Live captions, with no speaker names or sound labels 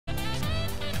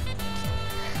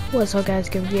What's up guys,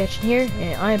 Good Reaction here,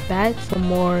 and I'm back for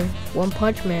more One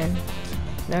Punch Man,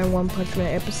 another One Punch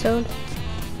Man episode.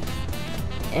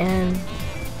 And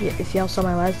if y'all saw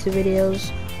my last two videos,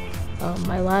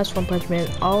 my last One Punch Man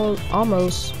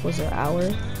almost was an hour.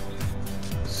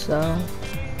 So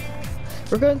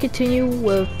we're going to continue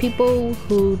with people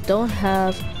who don't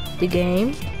have the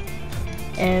game,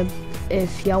 and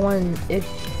if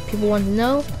people want to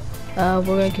know, we're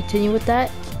going to continue with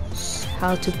that.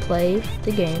 How to play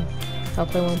the game, how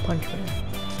to play One Punch Man.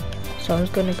 So I'm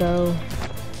just gonna go.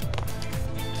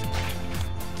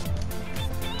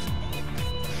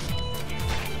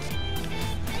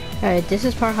 Alright, this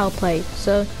is part how to play.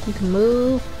 So you can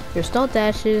move your stealth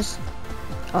dashes.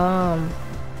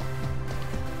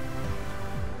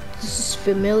 This is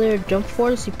familiar jump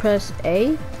force. You press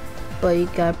A, but you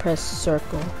gotta press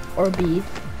circle or B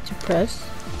to press.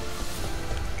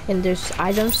 And there's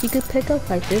items you could pick up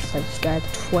like this. I just got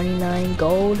 29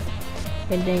 gold,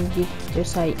 and then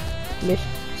there's like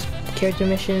character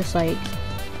missions like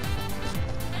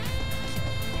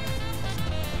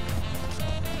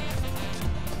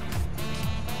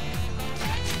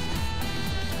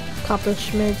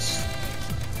accomplishments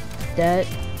that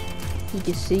you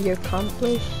can see your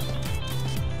accomplish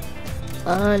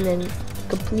and then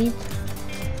complete.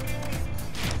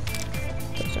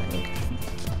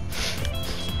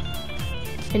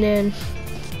 And then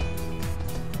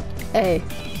A.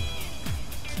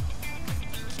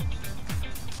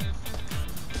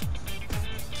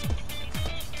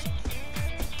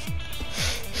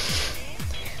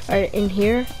 Alright, in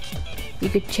here you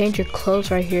could change your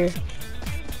clothes right here.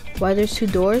 Why there's two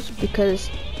doors? Because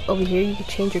over here you could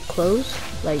change your clothes.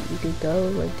 Like you could go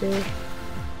right there,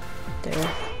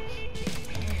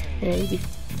 and then you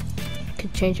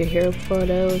could change your hero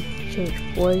photo,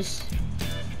 change voice,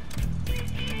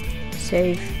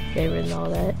 save, favorite, and all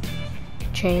that.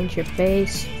 Change your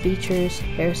face, features,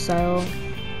 hairstyle,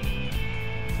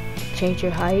 change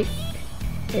your height,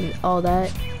 and all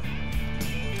that.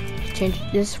 Change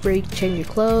this where you can change your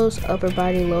clothes, upper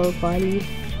body, lower body,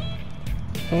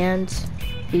 hands,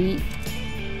 feet,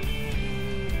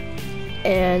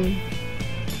 and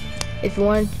if you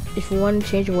want to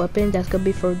change your weapon, that's gonna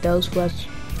be for those who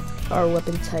are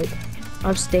weapon type.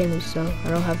 I'm standard, so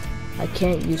I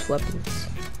can't use weapons.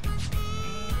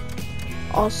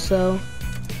 Also,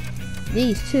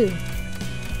 these too.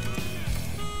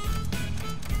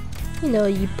 You know,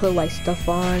 you put like stuff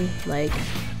on, like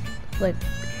I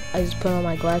just put on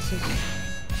my glasses.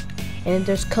 And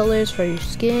there's colors for your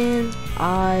skin,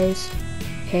 eyes,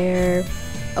 hair,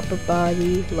 upper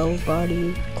body, lower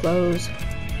body, clothes,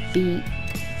 feet,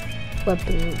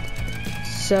 weapon.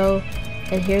 So,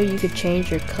 and here you could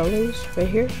change your colors right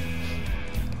here.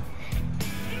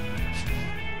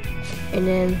 And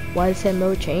then why does that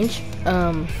mode change?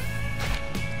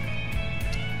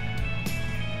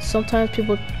 Sometimes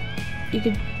people, you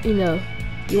could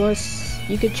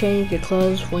change your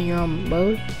clothes when you're on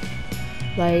mode.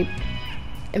 Like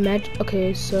imagine,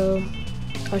 okay, so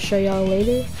I'll show y'all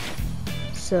later.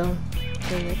 So I'm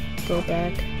gonna go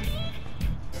back.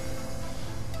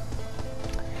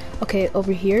 Okay,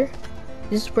 over here,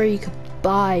 this is where you could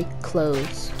buy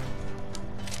clothes.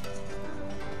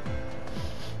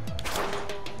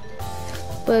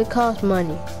 But it costs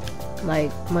money,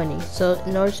 like money. So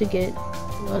in order to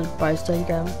buy stuff, you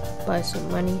gotta buy some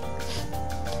money.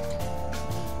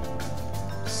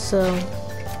 So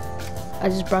I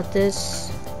just brought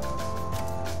this.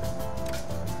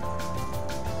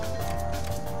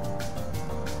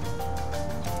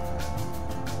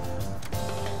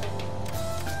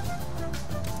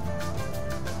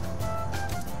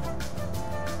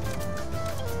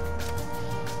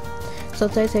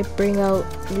 Sometimes I bring out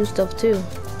new stuff too.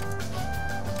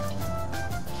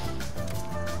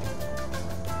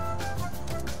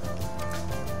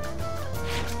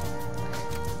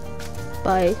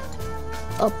 By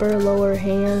upper, lower,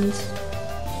 hands,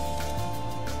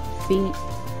 feet,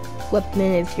 weapon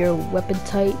if you're weapon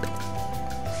type,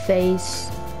 face,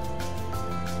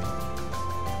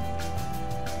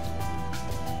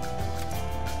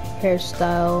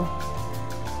 hairstyle,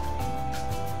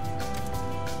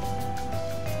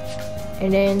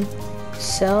 and then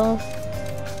sell.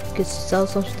 You can sell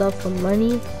some stuff for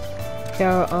money.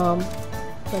 Here, let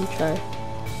me try.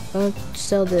 I'm gonna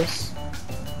sell this.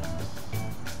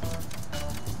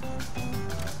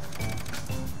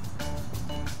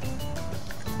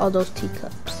 All those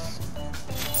teacups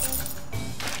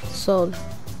sold.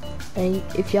 And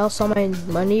if y'all saw my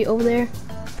money over there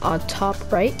on top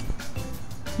right,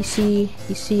 you see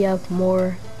I have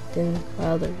more than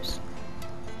others.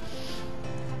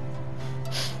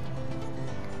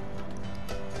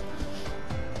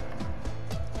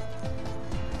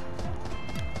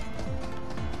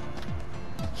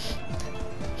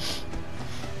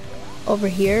 over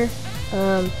here,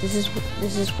 this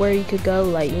is where you could go,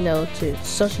 like, you know, to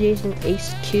Association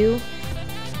HQ,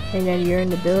 and then you're in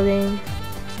the building,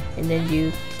 and then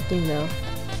you know,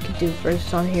 you can do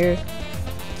first on here.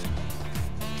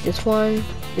 This one,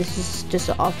 this is just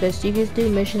an office. You can do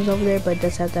missions over there, but it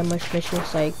doesn't have that much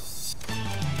missions. Like,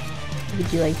 you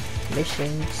can do like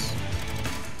missions,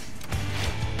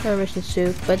 or missions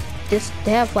too, but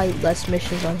they have like less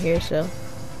missions on here, so.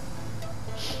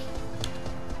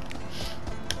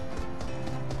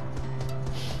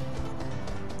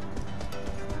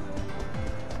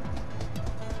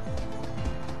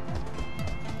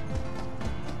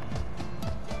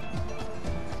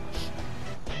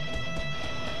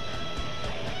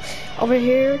 Over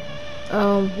here,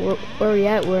 where we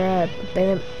at? We're at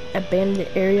abandoned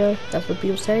area. That's what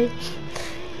people say.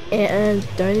 And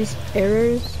during these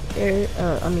areas,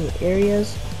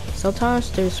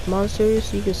 sometimes there's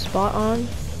monsters you can spot on.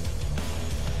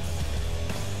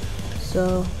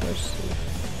 So let's see.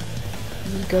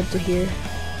 Let's go to here.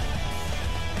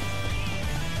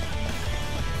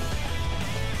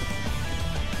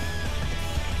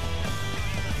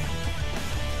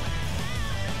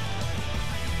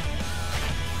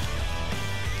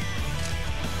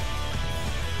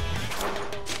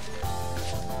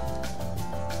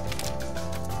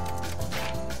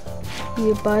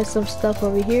 You buy some stuff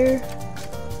over here.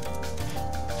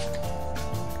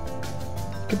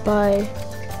 You could buy.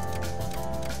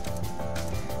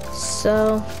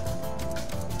 So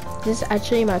this is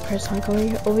actually my first time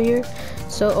coming over here.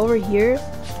 So over here,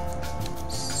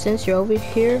 since you're over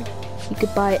here, you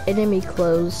could buy enemy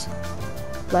clothes,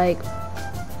 like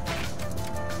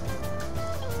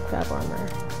crab armor,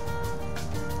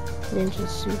 ninja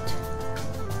suit.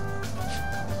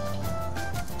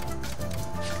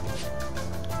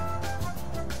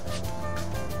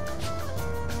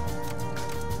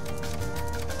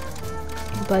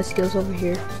 Buy skills over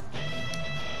here.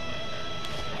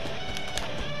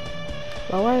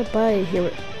 Why would I buy hero,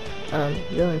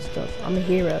 villain stuff? I'm a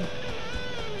hero.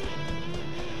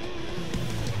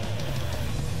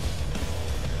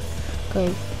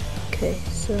 Okay,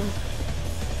 so.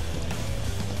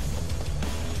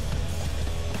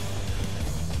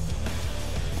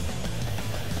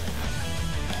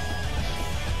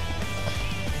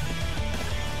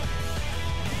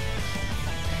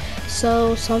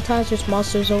 So sometimes there's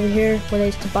monsters over here. When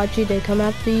they spot you, they come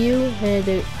after you, and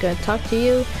they're gonna talk to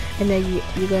you, and then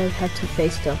you're gonna have to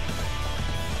face them.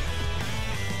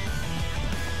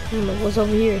 What's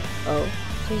over here? Oh,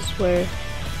 this is where.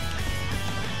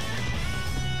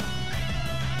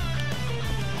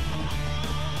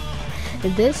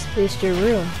 And this is your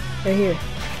room, right here.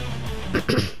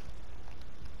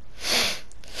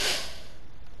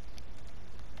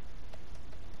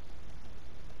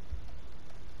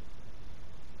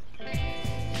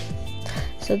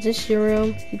 So this is your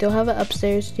room. You don't have it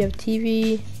upstairs. You have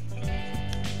TV,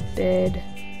 bed,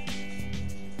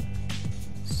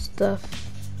 stuff,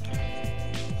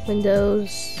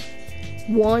 windows,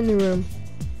 one room.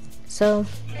 So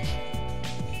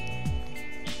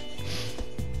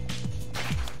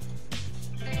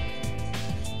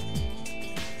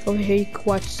over here you can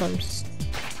watch some.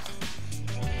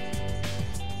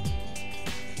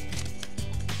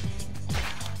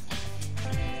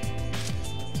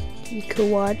 You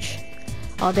could watch.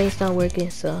 All day's not working,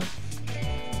 so.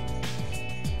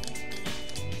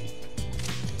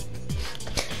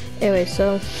 Anyway,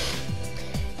 so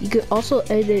you could also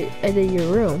edit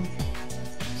your room.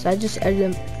 So I just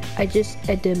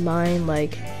edited mine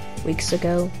like weeks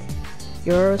ago.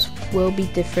 Yours will be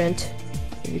different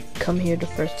if you come here the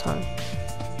first time.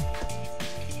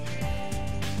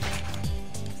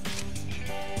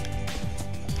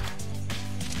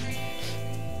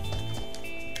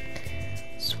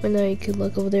 So now you can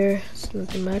look over there. It's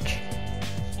nothing much.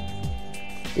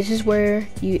 This is where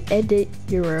you edit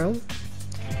your room,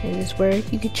 and this is where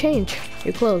you can change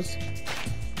your clothes.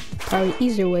 Probably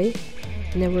easier way.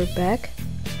 And then we're back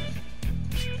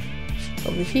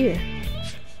over here.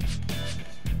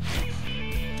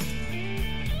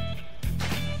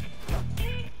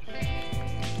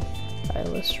 Alright,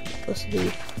 let's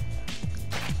leave.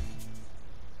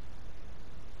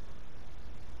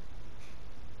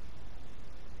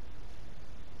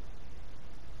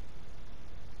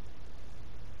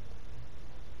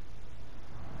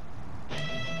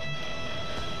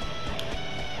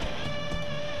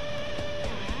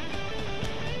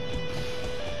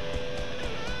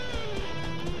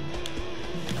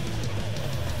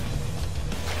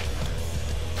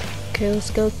 Okay,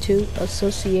 let's go to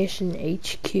Association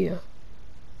HQ.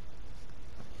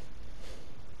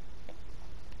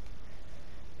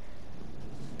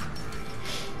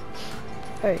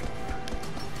 Alright.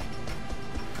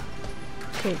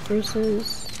 Okay,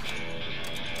 versus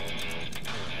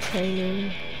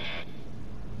training.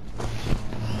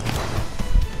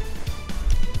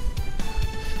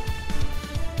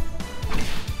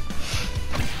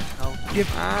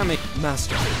 I'm a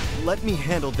master. Let me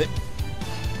handle this.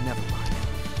 Never mind.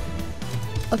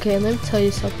 Okay, let me tell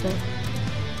you something.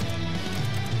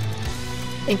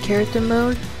 In character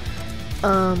mode,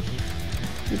 I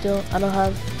don't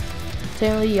have,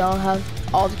 technically y'all have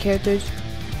all the characters.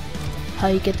 How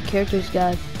you get the characters, you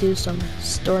gotta do some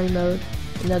story mode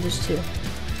and others too.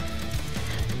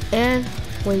 And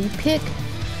when you pick,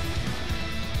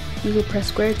 you can press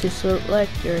square to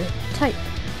select your type.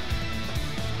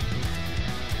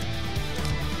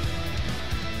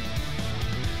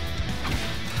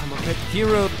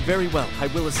 Hero, very well. I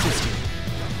will assist you.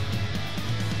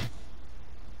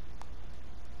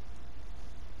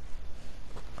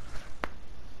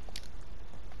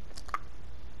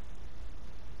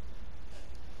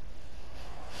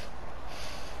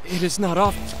 It is not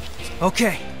off.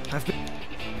 Okay, I've been.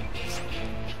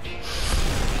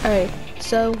 Alright,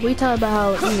 so we talked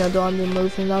about how, doing the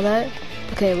moves and all that.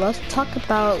 Okay, let's talk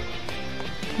about,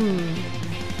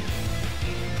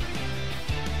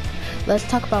 let's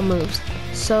talk about moves.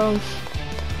 So,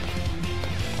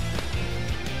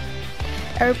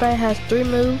 everybody has 3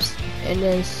 moves, and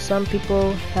then some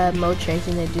people have mode change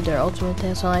and they do their ultimate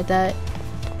attack, something like that.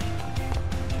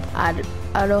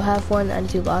 I don't have one. I need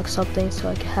to lock something so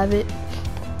I can have it.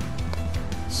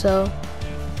 So,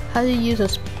 how do you use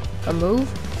a move?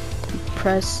 You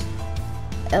press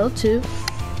L2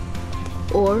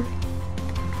 or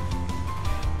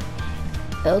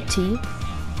LT,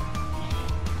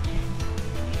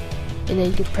 and then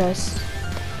you can press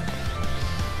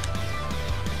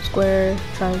square,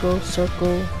 triangle,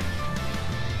 circle,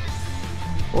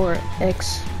 or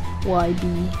X, Y,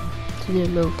 B to do a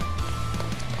move.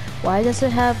 Why does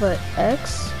it have a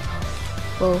X?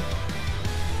 Well,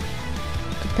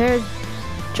 compared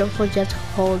jump force, you have to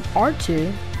hold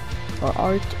R2 or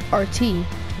RT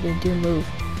to do a move.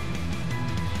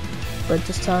 But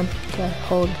this time, you gotta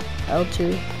hold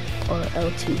L2 or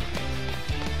LT.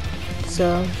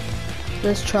 So,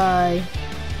 let's try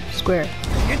square.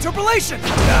 Interpolation!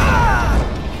 Ah!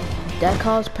 That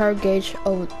calls power gauge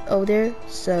over there,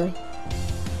 so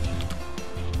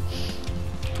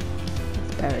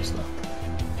power slow.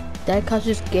 That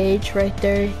causes gauge right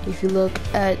there. If you look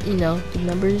at the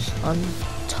numbers on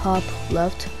top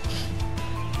left,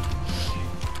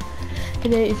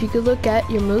 and then if you could look at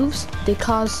your moves, they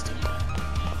cost.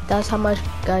 That's how much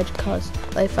gauge costs.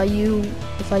 Like if I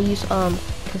use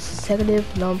consecutive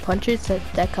non-punches,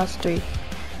 that costs 3.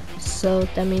 So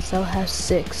that means I'll have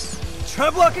 6. Try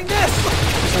blocking this!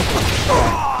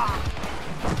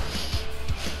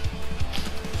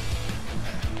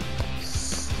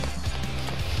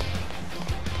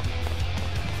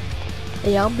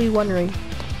 And y'all be wondering,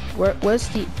 where's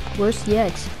the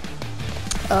X?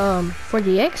 For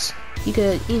the X, you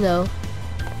could,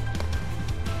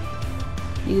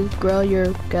 you grow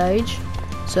your gauge,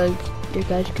 so your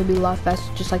gauge can be a lot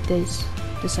faster, just like this,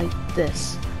 just like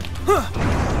this.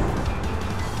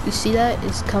 You see that?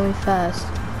 It's coming fast.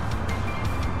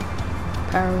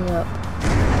 Powering up.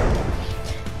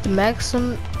 The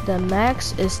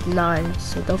max is 9,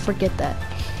 so don't forget that.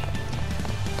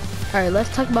 Alright, let's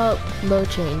talk about mode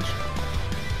change.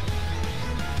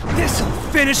 This'll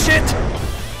finish it!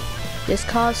 This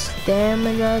costs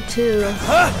stamina too.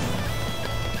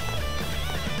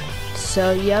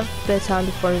 So you have a bit of time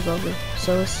before it's over.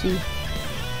 So let's see.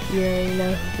 When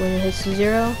it hits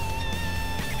 0,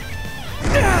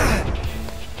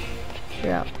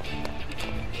 you're out.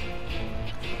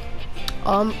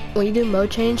 When you do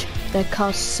mode change, that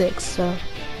costs 6. So you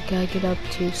gotta get up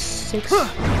to 6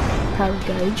 power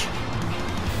gauge.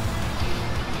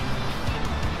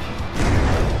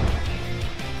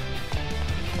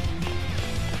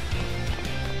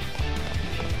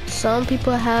 Some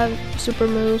people have super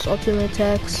moves, ultimate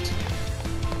attacks.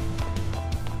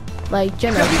 Like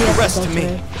Jenna, he has an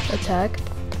ultimate attack.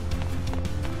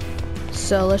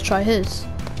 So let's try his.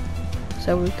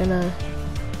 So we're gonna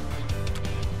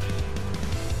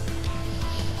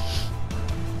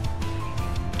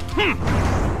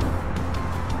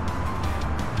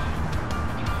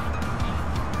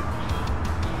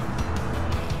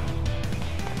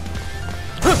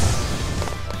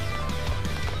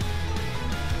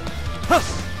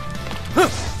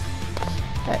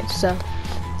Alright, so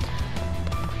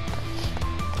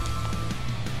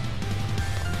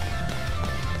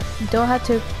you don't have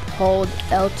to hold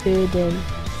L2 then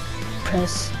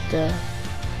press the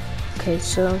Okay,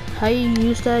 so how you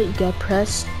use that, you gotta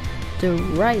press the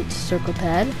right circle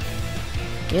pad.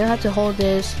 You don't have to hold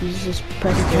this, you just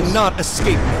press You this. cannot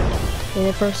escape me. And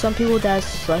then for some people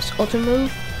that's like ultimate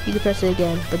move, you can press it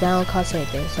again, but that don't cost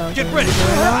anything. So I'm Get gonna ready. use it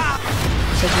right now.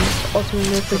 So this is ultimate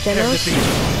move for Prepare Genos. to be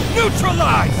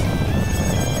neutralized.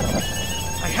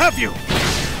 I have you.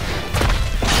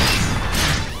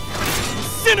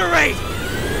 Incinerate.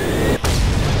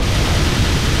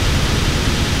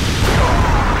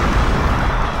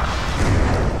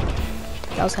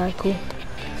 That was kinda cool.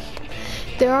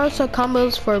 There are also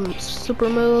combos for super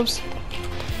moves,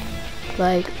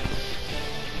 like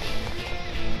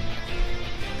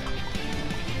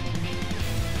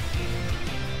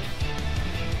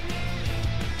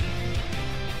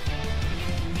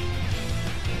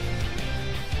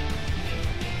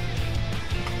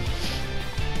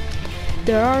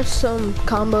there are some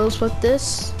combos with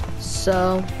this,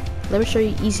 so let me show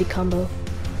you easy combo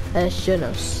as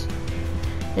Genos.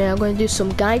 And I'm going to do some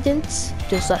guidance,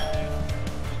 just like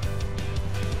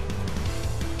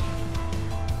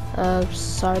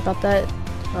sorry about that.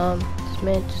 This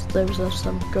man just delivers us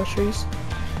some groceries.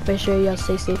 Make sure y'all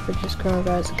stay safe for this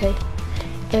coronavirus, okay?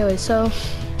 Anyway, so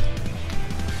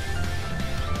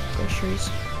groceries.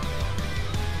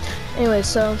 Anyway,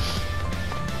 so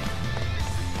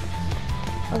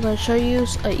I'm gonna show you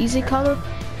an easy combo.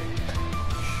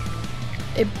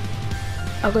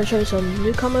 I'm gonna show you some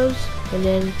new combos and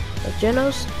then the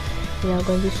Genos. And I'm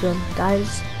gonna do some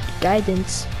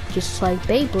guidance, just like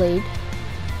Beyblade.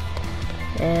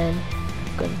 And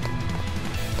good.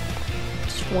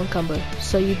 Just one combo.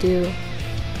 So you turn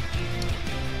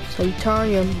on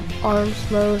your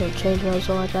arms mode or change mode,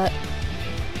 something like that.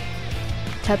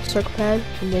 Tap the circle pad,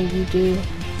 and then you do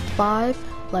 5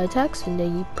 light attacks, and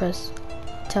then you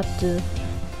tap the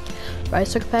right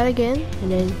circle pad again,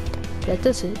 and then that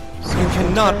does it. So You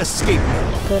cannot escape me.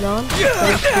 put on. 1, 2,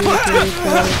 3,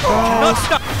 4, 5. Not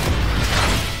stop.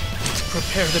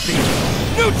 Prepare to be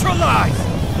neutralized.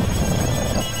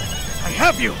 I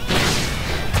have you.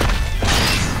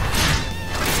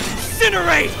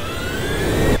 Incinerate.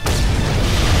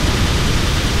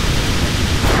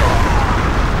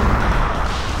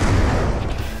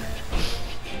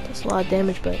 That's a lot of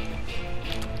damage, but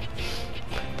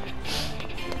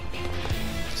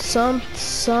some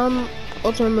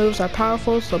ultimate moves are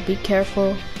powerful, so be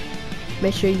careful.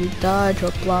 Make sure you dodge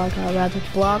or block. I'd rather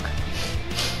block.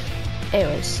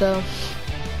 Anyway, so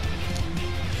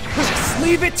Just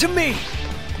leave it to me.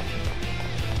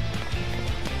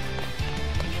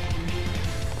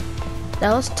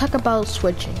 now let's talk about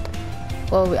switching.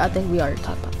 Well, I think we already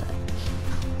talked about that.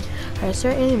 Alright, is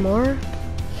there any more?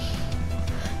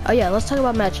 Oh yeah, let's talk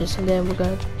about matches, and then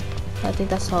I think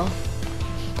that's all.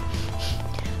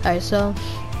 Alright, so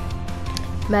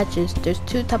matches. There's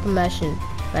 2 type of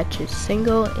matches,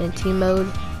 single and team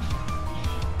mode.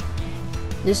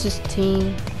 This is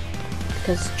team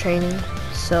because it's training,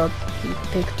 so you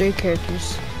pick 3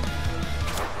 characters.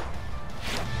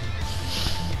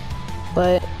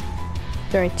 But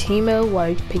during team mode, while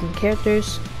you're picking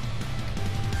characters,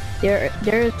 there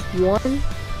is one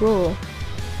rule.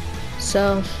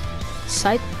 So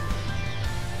There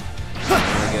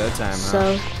we go, time.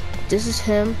 So this is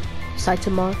him,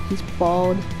 Saitama. He's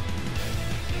bald,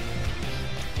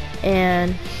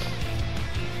 and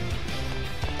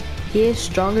he is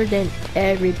stronger than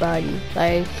everybody.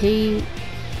 Like I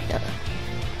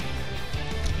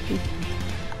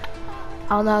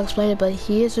don't know how to explain it, but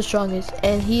he is the strongest,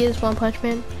 and he is One Punch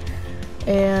Man.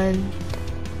 And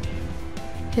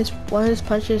one of his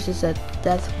punches is a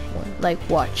death one. Like,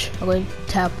 watch. I'm going to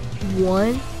tap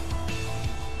 1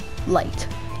 light.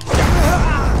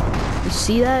 You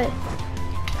see that?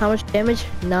 How much damage?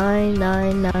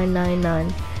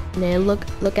 99999. And then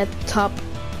look at the top.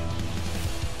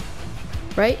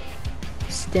 Right?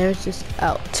 Damage is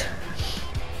out.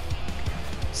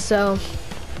 So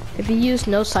if you use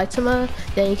no Saitama,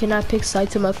 then you cannot pick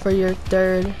Saitama for your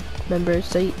 3rd member.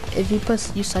 So if you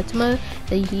use Saitama,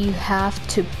 then you have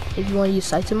to, if you want to use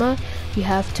Saitama, you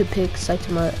have to pick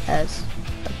Saitama as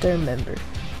a 3rd member.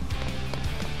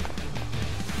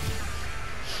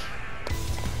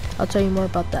 I'll tell you more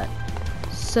about that.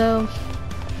 So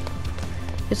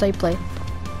here's how you play.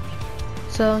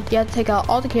 So you have to take out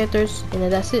all the characters, and then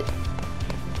that's it.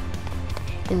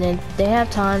 And then they have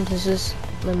time, this is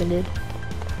limited.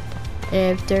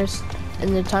 And if their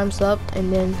time's up,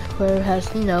 and then whoever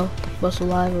has, most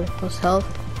alive or most health,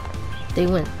 they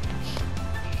win.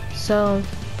 So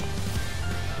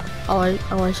I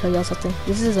want to show y'all something.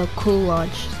 This is a cool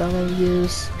launch, so I'm gonna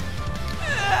use.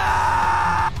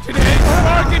 Today's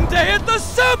bargain day at the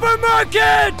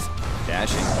supermarket.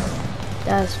 Dashing.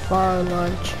 That's far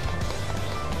lunch.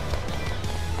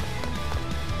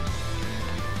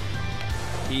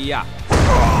 Yeah.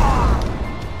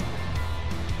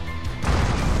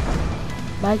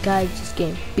 My guy just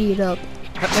getting beat up.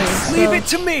 Leave it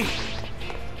to me.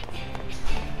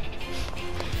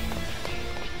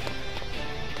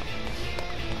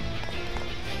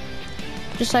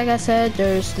 Just like I said,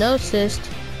 there's no assist.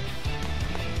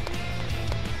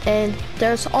 And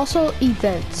there's also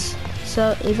events.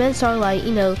 So events are like,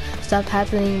 you know, stuff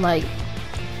happening. Like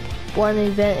one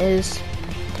event is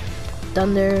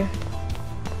thunder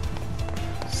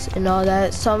and all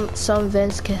that. Some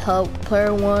events can help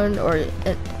player one or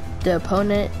the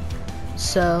opponent.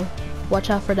 So watch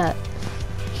out for that.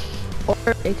 Or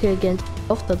it could against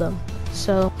both of them.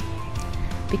 So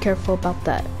be careful about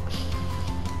that.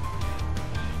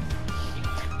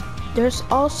 There's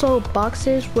also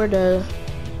boxes where the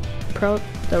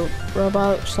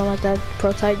robot or something like that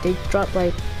prototype, they drop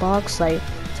like box like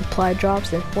supply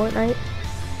drops in Fortnite.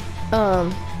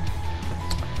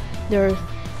 They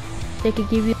could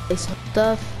give you like some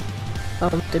stuff.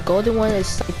 The golden one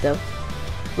is like the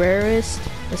rarest.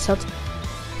 It's something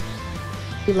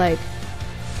like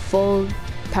full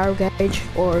power gauge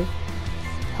or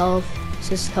health. It's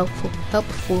just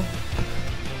helpful,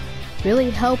 really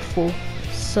helpful.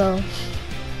 So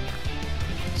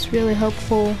it's really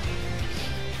helpful.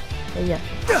 And yeah.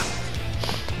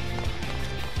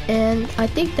 And I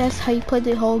think that's how you play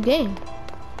the whole game.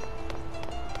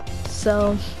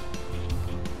 So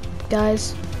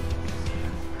guys,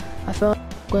 I feel like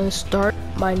I'm going to start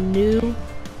my new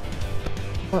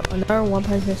another One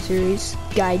Punch Man series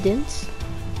guidance.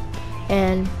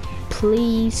 And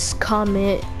please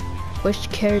comment which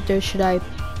character should I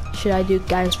do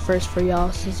guidance first for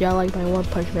y'all, since y'all like my One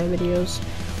Punch Man videos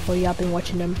or y'all been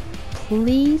watching them.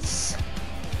 Please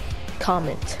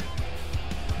comment.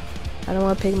 I don't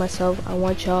want to pick myself. I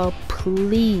want y'all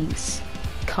please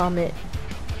comment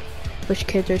which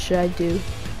character should I do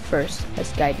first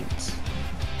as guidance.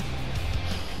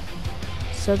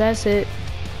 So that's it.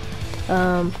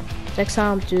 Next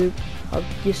time I'll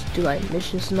just do like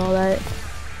missions and all that.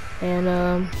 And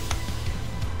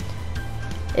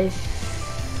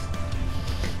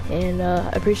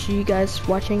I appreciate you guys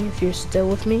watching if you're still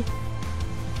with me.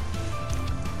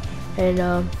 And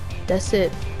that's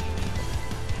it.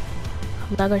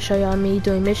 I'm not gonna show y'all me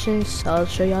doing missions. I'll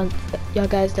show y'all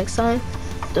guys next time.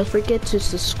 Don't forget to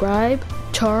subscribe,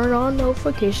 turn on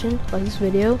notifications, like this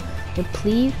video, and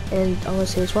please, and I'm gonna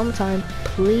say this one more time,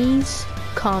 please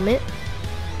comment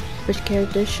which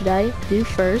character should I do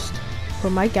first for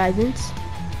my guidance.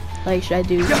 Like, should I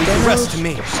do Genos,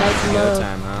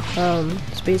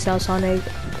 Saitama, Space Out Sonic,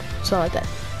 something like that.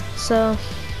 So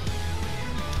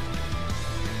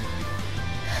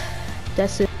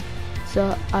that's it.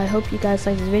 So I hope you guys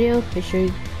like this video.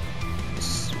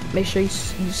 Make sure you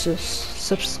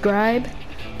subscribe.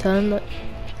 Turn on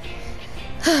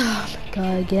oh my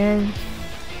god, again.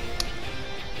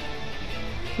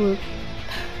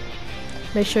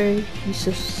 Make sure you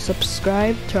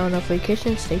subscribe, turn on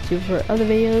notifications, stay tuned for other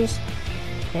videos,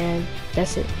 and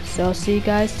that's it. So I'll see you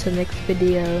guys till next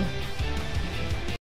video.